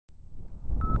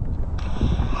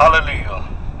Hallelujah.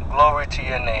 Glory to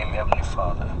your name, Heavenly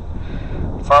Father.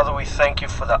 Father, we thank you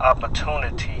for the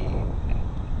opportunity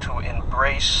to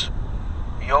embrace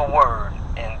your word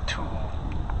and to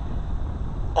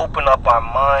open up our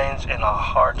minds and our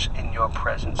hearts in your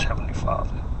presence, Heavenly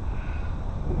Father.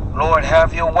 Lord,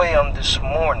 have your way on this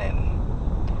morning,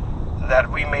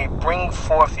 that we may bring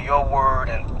forth your word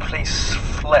and place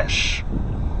flesh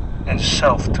and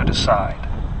self to the side.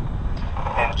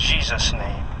 In Jesus'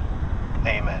 name,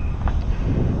 amen.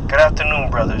 Good afternoon,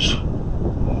 brothers.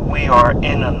 We are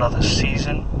in another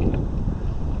season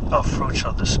of Fruits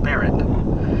of the Spirit.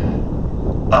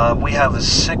 We have a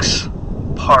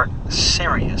 6-part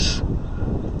series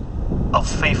of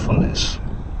faithfulness.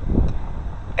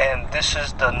 And this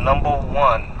is the number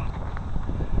one,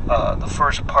 the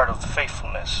first part of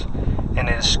faithfulness. And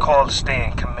it's called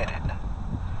Staying Committed.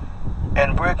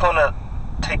 And we're going to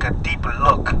take a deeper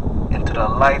look into the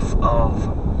life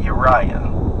of Uriah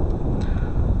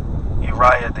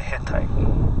the Hittite,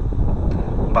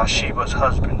 Bathsheba's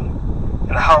husband,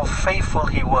 and how faithful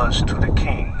he was to the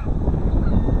king,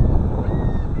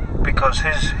 because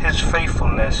his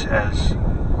faithfulness has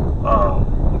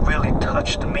really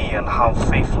touched me and how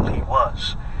faithful he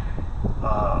was.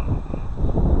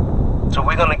 So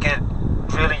we're going to get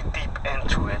really deep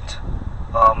into it.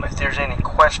 If there's any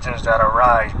questions that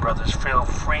arise, brothers, feel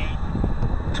free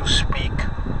to speak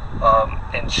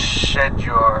and shed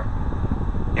your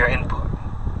input.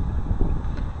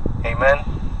 Amen.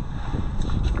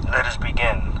 Let us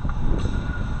begin.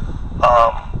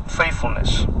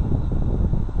 Faithfulness.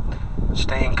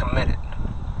 Staying committed.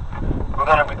 We're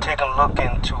going to be taking a look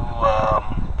into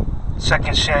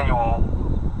 2 Samuel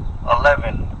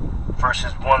 11,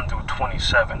 verses 1 through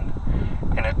 27.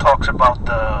 And it talks about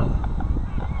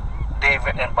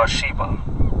David and Bathsheba,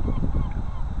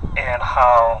 and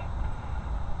how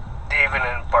David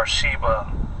and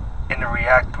Bathsheba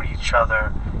interact with each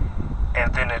other.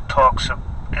 And then it talks of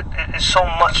it's so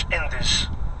much in these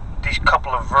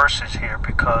couple of verses here,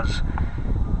 because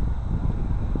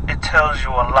it tells you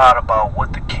a lot about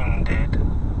what the king did,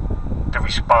 the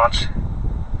response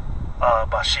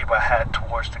Bathsheba had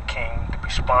towards the king, the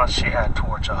response she had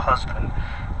towards her husband,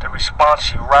 the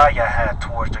response Uriah had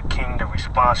towards the king, the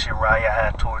response Uriah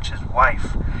had towards his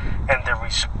wife, and the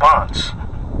response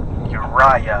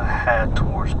Uriah had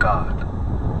towards God.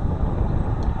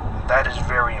 That is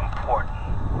very important,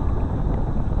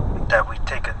 that we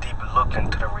take a deep look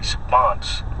into the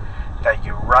response that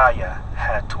Uriah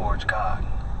had towards God.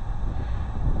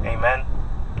 Amen.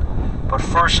 But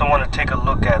first I want to take a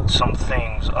look at some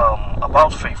things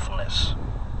about faithfulness.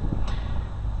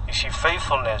 You see,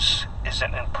 faithfulness is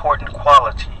an important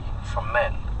quality for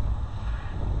men.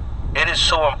 It is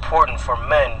so important for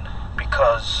men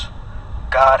because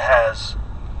God has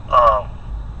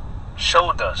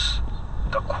showed us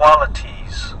the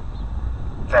qualities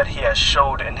that he has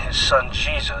showed in his son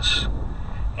Jesus,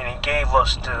 and he gave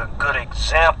us the good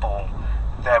example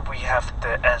that we have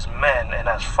to, as men and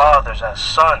as fathers, as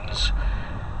sons,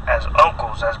 as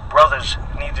uncles, as brothers,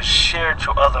 need to share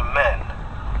to other men,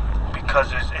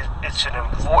 because it's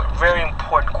a very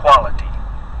important quality.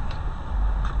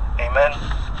 Amen.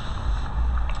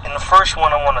 And the first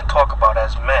one I want to talk about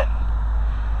as men,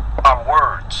 our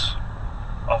words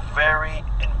are very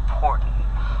important.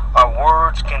 Our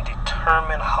words can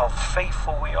determine how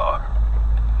faithful we are.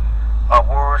 Our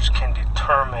words can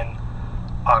determine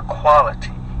our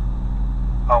quality.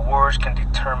 Our words can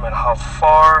determine how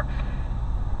far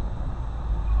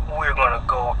we're going to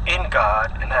go in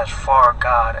God, and as far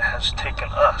God has taken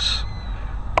us,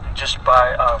 just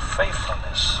by our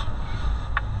faithfulness,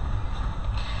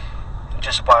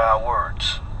 just by our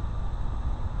words.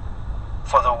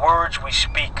 For the words we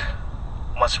speak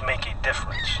must make a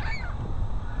difference.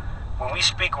 When we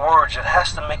speak words, it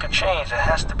has to make a change. It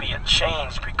has to be a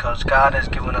change, because God has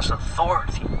given us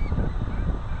authority.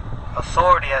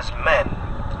 Authority as men.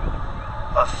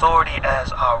 Authority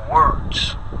as our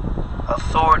words.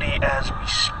 Authority as we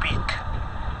speak.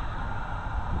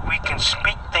 We can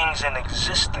speak things in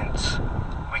existence.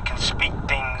 We can speak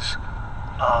things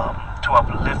to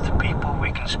uplift people.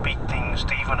 We can speak things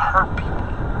to even hurt people,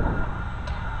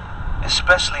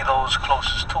 especially those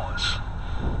closest to us.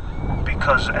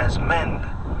 Because as men,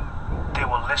 they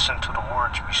will listen to the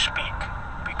words we speak,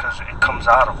 because it comes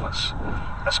out of us,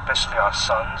 especially our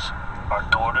sons, our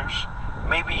daughters,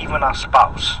 maybe even our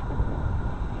spouse.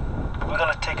 We're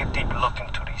going to take a deep look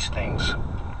into these things,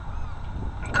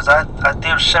 because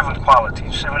there are 7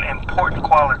 qualities, 7 important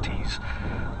qualities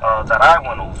that I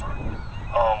went over,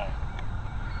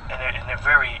 and it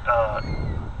very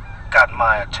got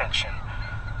my attention.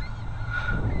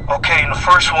 Okay, and the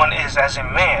first one is, as a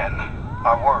man,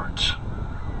 our words.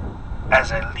 As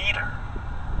a leader,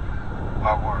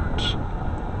 our words.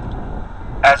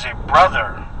 As a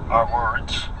brother, our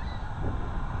words.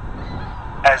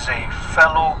 As a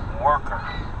fellow worker,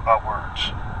 our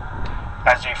words.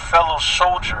 As a fellow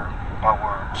soldier, our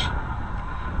words.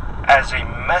 As a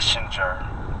messenger,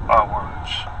 our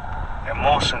words. And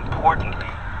most importantly,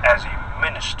 as a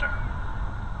minister,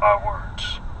 our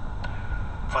words.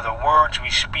 For the words we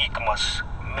speak must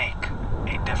make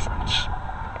a difference.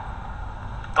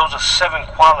 Those are 7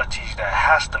 qualities that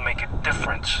has to make a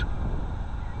difference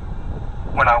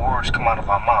when our words come out of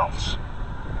our mouths.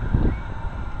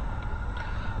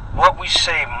 What we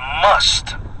say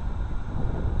must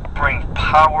bring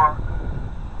power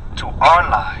to our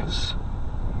lives.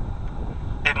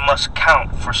 It must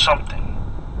count for something.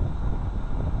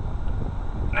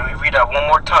 Let me read that one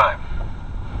more time.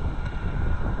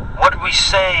 What we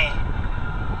say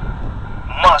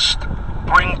must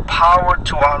bring power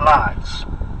to our lives.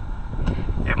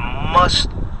 It must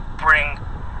bring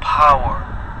power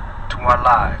to our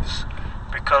lives,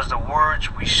 because the words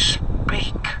we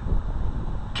speak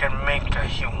can make a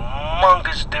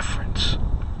humongous difference.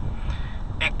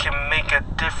 It can make a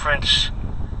difference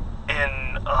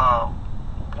in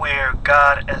where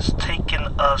God has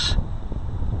taken us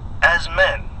as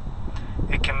men.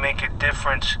 It can make a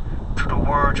difference to the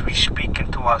words we speak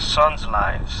into our sons'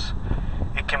 lives.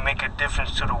 It can make a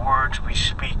difference to the words we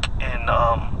speak in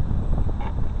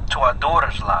to our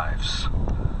daughters' lives.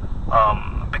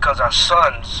 Because our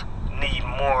sons need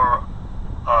more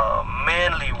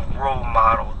manly role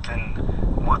model than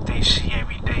what they see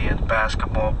every day as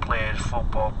basketball players,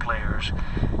 football players,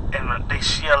 and they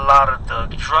see a lot of the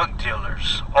drug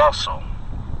dealers also.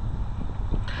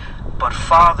 But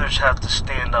fathers have to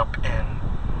stand up and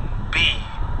be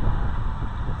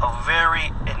a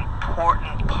very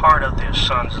important part of their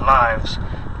sons' lives,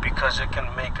 because it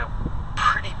can make a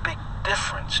pretty big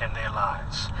difference in their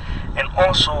lives. And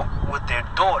also with their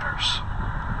daughters.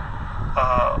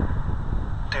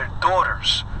 Their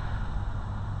daughters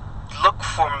look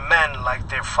for men like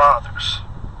their fathers.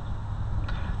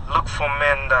 Look for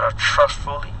men that are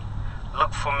trustworthy.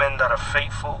 Look for men that are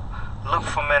faithful. Look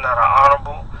for men that are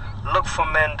honorable. Look for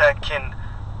men that can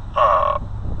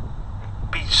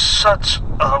be such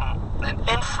an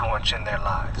influence in their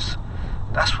lives.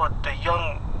 That's what the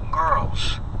young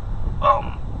girls,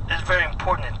 it's very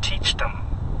important to teach them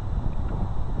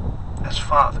as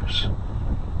fathers.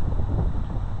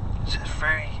 It's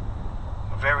very,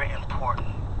 very important.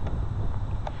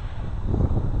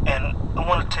 And I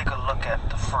want to take a look at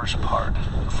the first part,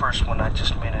 the first one I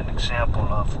just made an example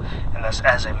of, and that's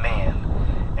as a man.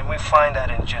 And we find that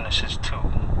in Genesis 2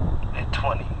 and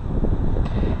 20.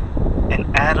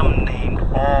 And Adam named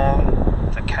all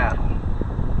the cattle.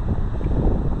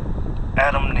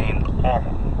 Adam named all.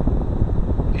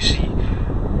 You see,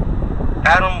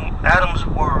 Adam's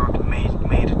word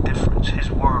made a difference. His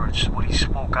words, what he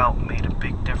spoke out, made a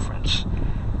big difference.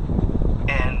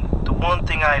 And the one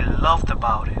thing I loved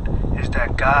about it is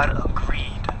that God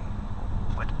agreed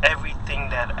with everything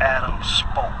that Adam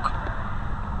spoke.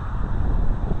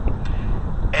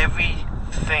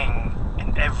 Everything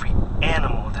and every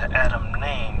animal that Adam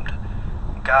named,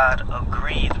 God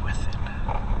agreed with it.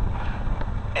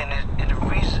 And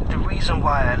the reason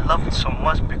why I love it so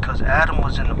much, because Adam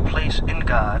was in a place in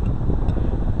God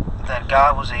that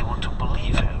God was able to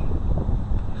believe him.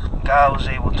 God was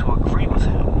able to agree with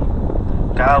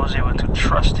him. God was able to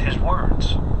trust his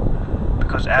words,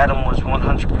 because Adam was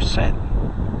 100%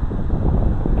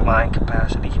 mind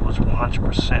capacity. He was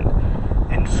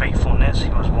 100% in faithfulness. He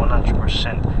was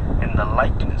 100% in the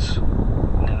likeness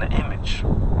and in the image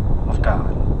of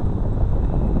God.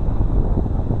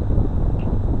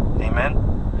 Amen.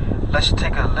 Let's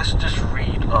just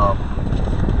read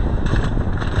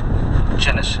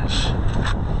Genesis.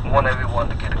 I want everyone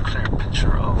to get a clear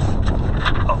picture of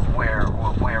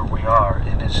where we are.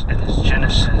 It is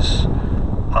Genesis 2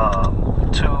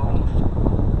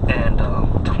 and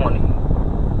 20,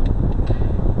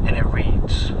 and it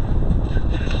reads,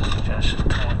 Genesis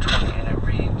 2 and 20, and it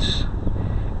reads,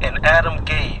 and Adam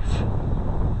gave.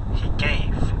 He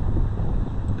gave.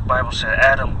 The Bible said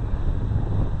Adam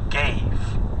gave.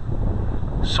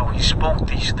 So he spoke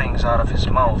these things out of his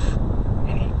mouth,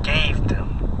 and he gave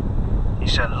them. He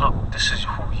said, look, this is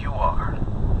who you are.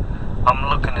 I'm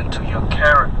looking into your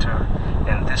character,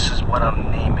 and this is what I'm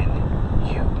naming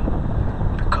you,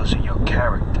 because of your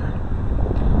character.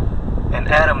 And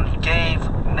Adam gave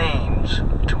names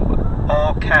to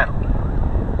all cattle,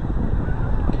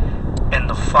 and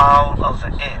the fowl of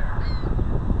the air,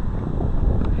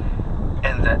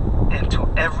 and the and to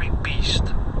every beast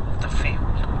of the field.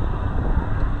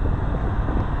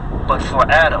 But for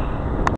Adam,